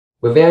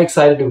We're very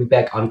excited to be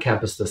back on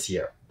campus this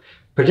year.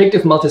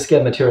 Predictive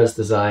Multiscale Materials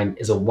Design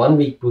is a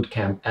one-week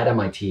bootcamp at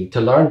MIT to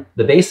learn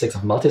the basics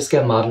of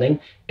multiscale modeling,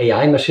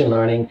 AI and machine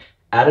learning,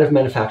 additive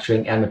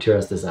manufacturing, and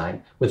materials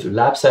design, with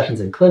lab sessions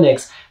in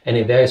clinics and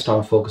a very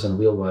strong focus on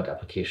real-world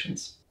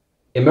applications.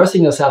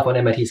 Immersing yourself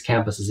on MIT's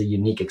campus is a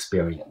unique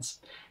experience.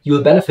 You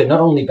will benefit not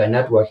only by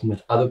networking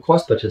with other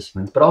course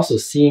participants, but also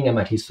seeing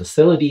MIT's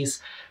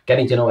facilities,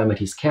 getting to know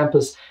MIT's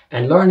campus,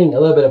 and learning a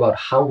little bit about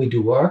how we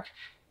do work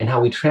and how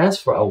we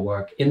transfer our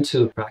work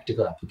into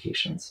practical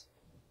applications.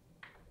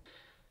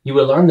 You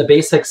will learn the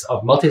basics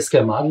of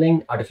multiscale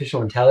modeling,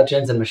 artificial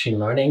intelligence and machine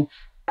learning,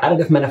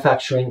 additive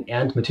manufacturing,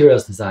 and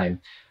materials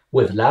design,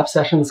 with lab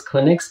sessions,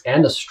 clinics,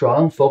 and a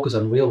strong focus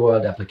on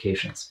real-world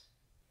applications.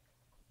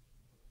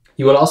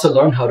 You will also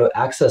learn how to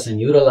access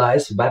and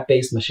utilize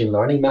web-based machine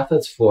learning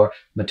methods for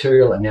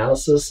material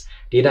analysis,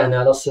 data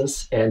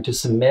analysis, and to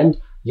cement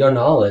your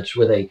knowledge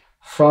with a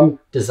from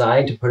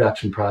design to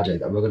production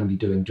project that we're going to be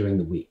doing during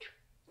the week.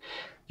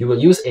 You will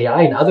use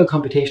AI and other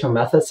computational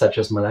methods such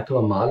as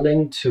molecular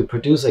modeling to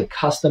produce a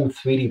custom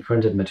 3D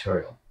printed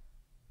material.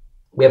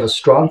 We have a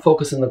strong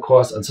focus in the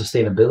course on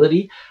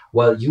sustainability,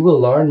 while you will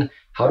learn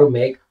how to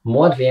make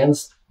more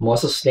advanced, more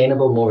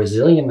sustainable, more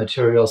resilient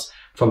materials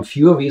from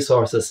fewer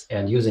resources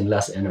and using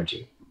less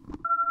energy.